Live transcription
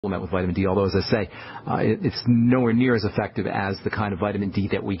supplement with vitamin D, although, as I say, it's nowhere near as effective as the kind of vitamin D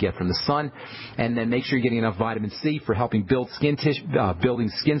that we get from the sun. And then make sure you're getting enough vitamin C for helping build skin tissue, building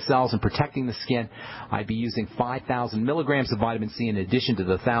skin cells and protecting the skin. I'd be using 5,000 milligrams of vitamin C in addition to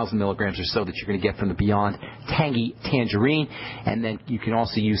the 1,000 milligrams or so that you're going to get from the Beyond Tangy Tangerine. And then you can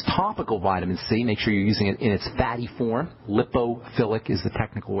also use topical vitamin C. Make sure you're using it in its fatty form. Lipophilic is the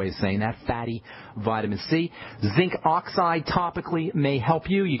technical way of saying that, fatty vitamin C. Zinc oxide topically may help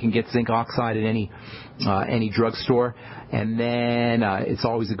you. You can get zinc oxide at any drugstore. And then it's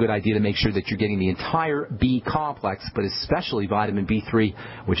always a good idea to make sure that you're getting the entire B complex, but especially vitamin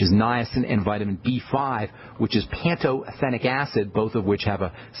B3, which is niacin, and vitamin B5, which is pantothenic acid, both of which have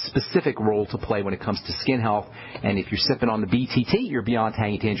a specific role to play when it comes to skin health. And if you're sipping on the BTT, your Beyond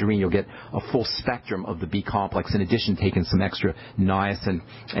Tangy Tangerine, you'll get a full spectrum of the B complex, in addition to taking some extra niacin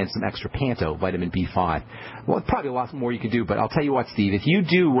and some extra panto, vitamin B5. Well, probably a lot more you can do, but I'll tell you what, Steve, if you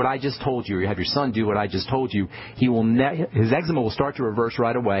do what I just told you, or you have your son do what I just told you, he will his eczema will start to reverse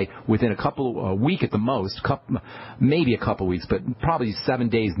right away within a week at the most, maybe a couple weeks, but probably 7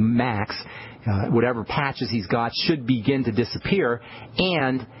 days max. Whatever patches he's got should begin to disappear,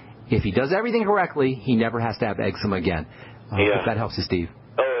 and if he does everything correctly, he never has to have eczema again. If that helps you, Steve.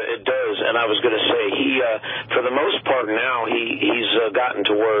 Oh, it does, and I was going to say, he, for the most part now, he's gotten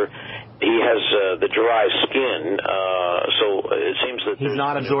to where he has the dry skin, so it seems that he's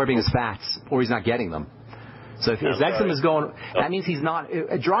not absorbing his fats, or he's not getting them. So if his eczema is going, that means he's not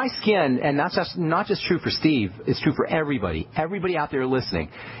dry skin, and that's not just true for Steve. It's true for everybody. Everybody out there listening.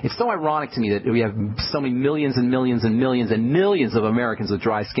 It's so ironic to me that we have so many millions and millions and millions and millions of Americans with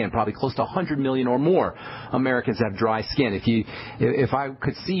dry skin. Probably close to 100 million or more Americans have dry skin. If I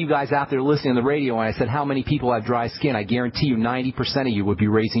could see you guys out there listening on the radio, and I said how many people have dry skin, I guarantee you 90% of you would be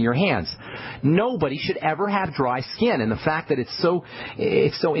raising your hands. Nobody should ever have dry skin, and the fact that it's so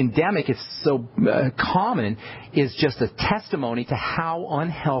endemic, it's so common, is just a testimony to how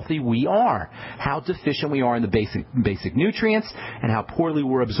unhealthy we are, how deficient we are in the basic nutrients, and how poorly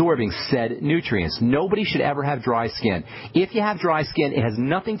we're absorbing said nutrients. Nobody should ever have dry skin. If you have dry skin, it has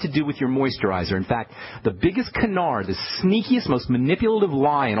nothing to do with your moisturizer. In fact, the biggest canard, the sneakiest, most manipulative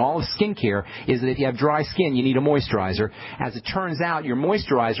lie in all of skincare is that if you have dry skin, you need a moisturizer. As it turns out, your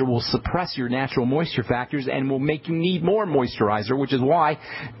moisturizer will suppress your natural moisture factors and will make you need more moisturizer, which is why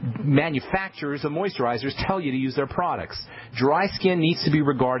manufacturers of moisturizers tell you to use their products. Dry skin needs to be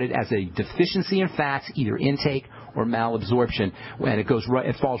regarded as a deficiency in fats, either intake or malabsorption, and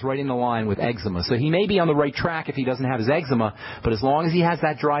it falls right in the line with eczema. So he may be on the right track if he doesn't have his eczema, but as long as he has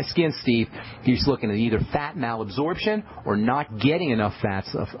that dry skin, Steve, he's looking at either fat malabsorption or not getting enough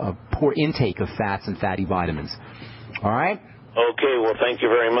fats, of poor intake of fats and fatty vitamins. All right? Okay, well, thank you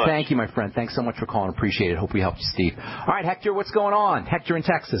very much. Thank you, my friend. Thanks so much for calling. Appreciate it. Hope we helped you, Steve. All right, Hector, what's going on? Hector in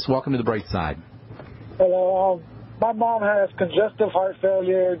Texas. Welcome to the Brightside. Hello. My mom has congestive heart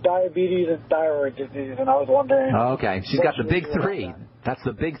failure, diabetes, and thyroid disease, and I was wondering. Okay, she's got the big three. That's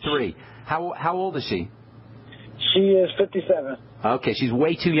the big three. How old is she? She is 57. Okay, she's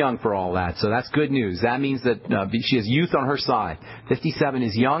way too young for all that, so that's good news. That means that she has youth on her side. 57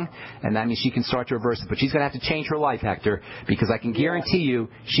 is young, and that means she can start to reverse it. But she's going to have to change her life, Hector, because I can guarantee you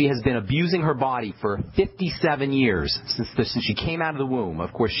she has been abusing her body for 57 years since she came out of the womb.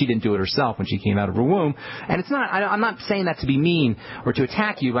 Of course, she didn't do it herself when she came out of her womb. And it's not. I'm not saying that to be mean or to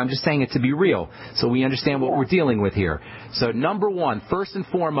attack you, but I'm just saying it to be real, so we understand what we're dealing with here. So number one, first and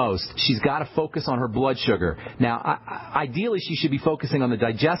foremost, she's got to focus on her blood sugar. Now, ideally, she should be focusing on the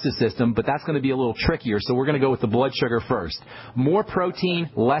digestive system, but that's going to be a little trickier, so we're going to go with the blood sugar first. More protein,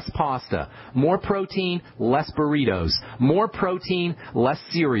 less pasta. More protein, less burritos. More protein, less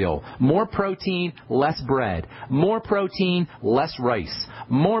cereal. More protein, less bread. More protein, less rice.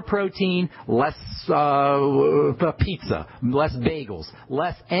 More protein, less pizza. Less bagels.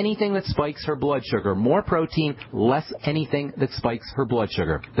 Less anything that spikes her blood sugar. More protein, less anything that spikes her blood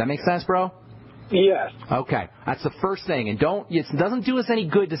sugar. Does that make sense, bro? Yes. Okay, that's the first thing. And it doesn't do us any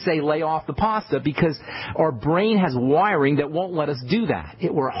good to say lay off the pasta, because our brain has wiring that won't let us do that.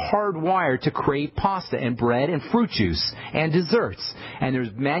 We're hardwired to crave pasta and bread and fruit juice and desserts. And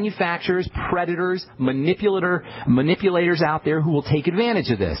there's manufacturers, predators, manipulators out there who will take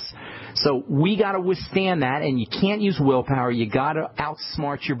advantage of this. So we got to withstand that, and you can't use willpower. You got to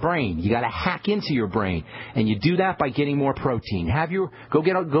outsmart your brain. You got to hack into your brain, and you do that by getting more protein. Go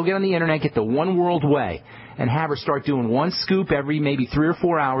get on the internet, get the One World Way. and have her start doing 1 scoop every maybe 3 or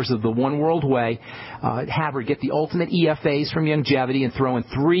 4 hours of the One World Way. Have her get the Ultimate EFAs from Youngevity and throw in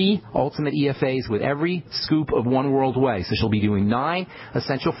 3 Ultimate EFAs with every scoop of One World Way. So she'll be doing 9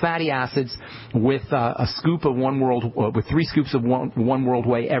 essential fatty acids with a scoop of with 3 scoops of One World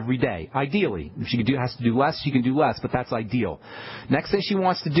Way every day. Ideally, if she has to do less, she can do less, but that's ideal. Next thing she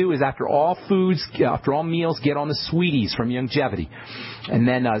wants to do is after all meals, get on the Sweeties from Youngevity, and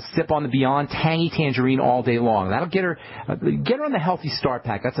then sip on the Beyond Tangy Tangerine all day long. That'll get her on the Healthy Start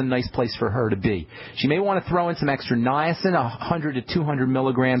Pack. That's a nice place for her to be. She may want to throw in some extra niacin, 100 to 200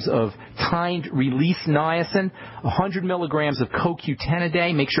 milligrams of timed release niacin, 100 milligrams of CoQ10 a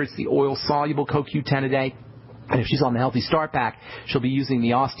day. Make sure it's the oil-soluble CoQ10 a day. And if she's on the Healthy Start Pack, she'll be using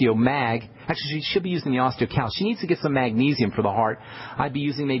the Osteo Mag. Actually, she should be using the Osteocal. She needs to get some magnesium for the heart. I'd be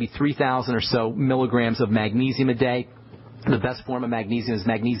using maybe 3,000 or so milligrams of magnesium a day. The best form of magnesium is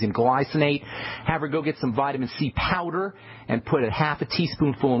magnesium glycinate. Have her go get some vitamin C powder and put a half a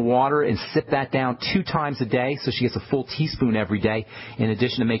teaspoonful in water and sip that down 2 times a day, so she gets a full teaspoon every day, in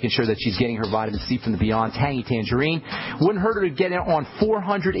addition to making sure that she's getting her vitamin C from the Beyond Tangy Tangerine. Wouldn't hurt her to get on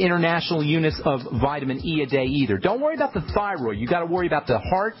 400 international units of vitamin E a day either. Don't worry about the thyroid. You got to worry about the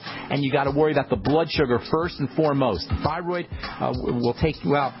heart, and you got to worry about the blood sugar first and foremost. The thyroid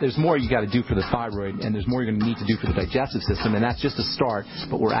there's more you got to do for the thyroid, and there's more you're going to need to do for the digestive system, and that's just a start,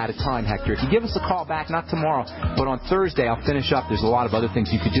 but we're out of time, Hector. If you give us a call back, not tomorrow, but on Thursday, I'll finish up. There's a lot of other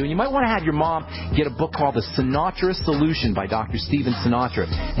things you could do, and you might want to have your mom get a book called The Sinatra Solution by Dr. Stephen Sinatra,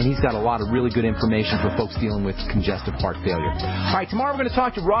 and he's got a lot of really good information for folks dealing with congestive heart failure. All right, tomorrow we're going to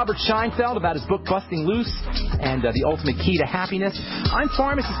talk to Robert Scheinfeld about his book Busting Loose and The Ultimate Key to Happiness. I'm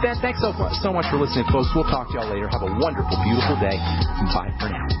Pharmacist Ben. Thanks so much for listening, folks. We'll talk to y'all later. Have a wonderful, beautiful day. Bye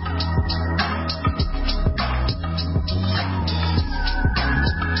for now.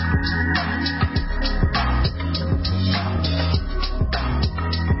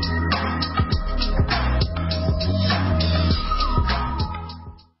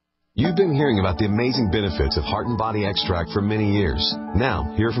 You've been hearing about the amazing benefits of Heart and Body Extract for many years.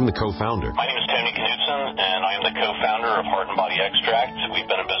 Now, hear from the co-founder. My name is Tony Knudsen, and I am the co-founder of Heart and Body Extract. We've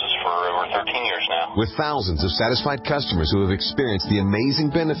been in business for over 13 years now. With thousands of satisfied customers who have experienced the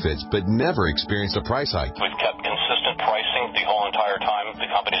amazing benefits but never experienced a price hike. We've kept consistent pricing the whole entire time the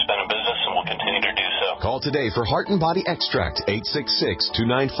company's been in business, and will continue to do so. Call today for Heart and Body Extract,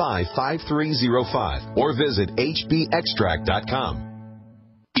 866-295-5305, or visit hbextract.com.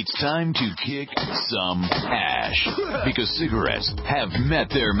 It's time to kick some ash, because cigarettes have met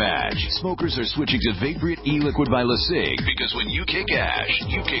their match. Smokers are switching to Vaporite e-liquid by LeSig, because when you kick ash,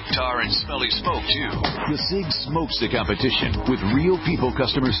 you kick tar and smelly smoke too. LeSig smokes the competition with real people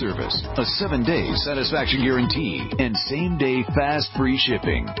customer service, a 7-day satisfaction guarantee, and same-day fast free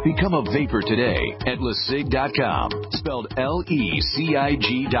shipping. Become a vapor today at LeSig.com, spelled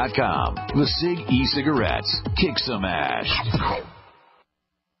LECIG.com. LeSig e-cigarettes. Kick some ash.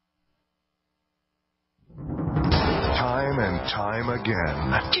 Time and time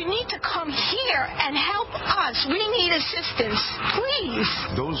again. You need to come here and help us. We need assistance, please.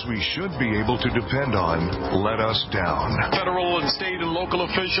 Those we should be able to depend on let us down. Federal and state and local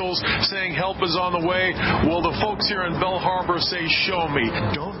officials saying help is on the way. Well, the folks here in Belle Harbor say, show me.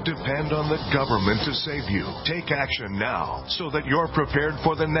 Don't depend on the government to save you. Take action now so that you're prepared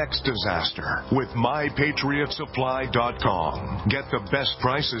for the next disaster with MyPatriotSupply.com. Get the best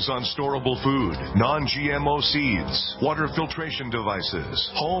prices on storable food, non-GMO seeds, water filtration devices,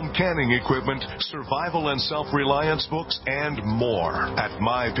 home canning equipment, survival and self-reliance books, and more at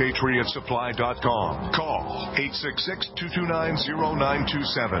MyPatriotSupply.com. Call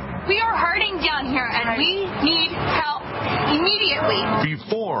 866-229-0927. We are hurting down here, and we need help immediately.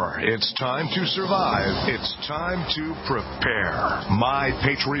 Before it's time to survive, it's time to prepare.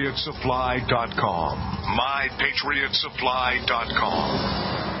 MyPatriotSupply.com.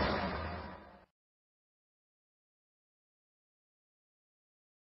 MyPatriotSupply.com.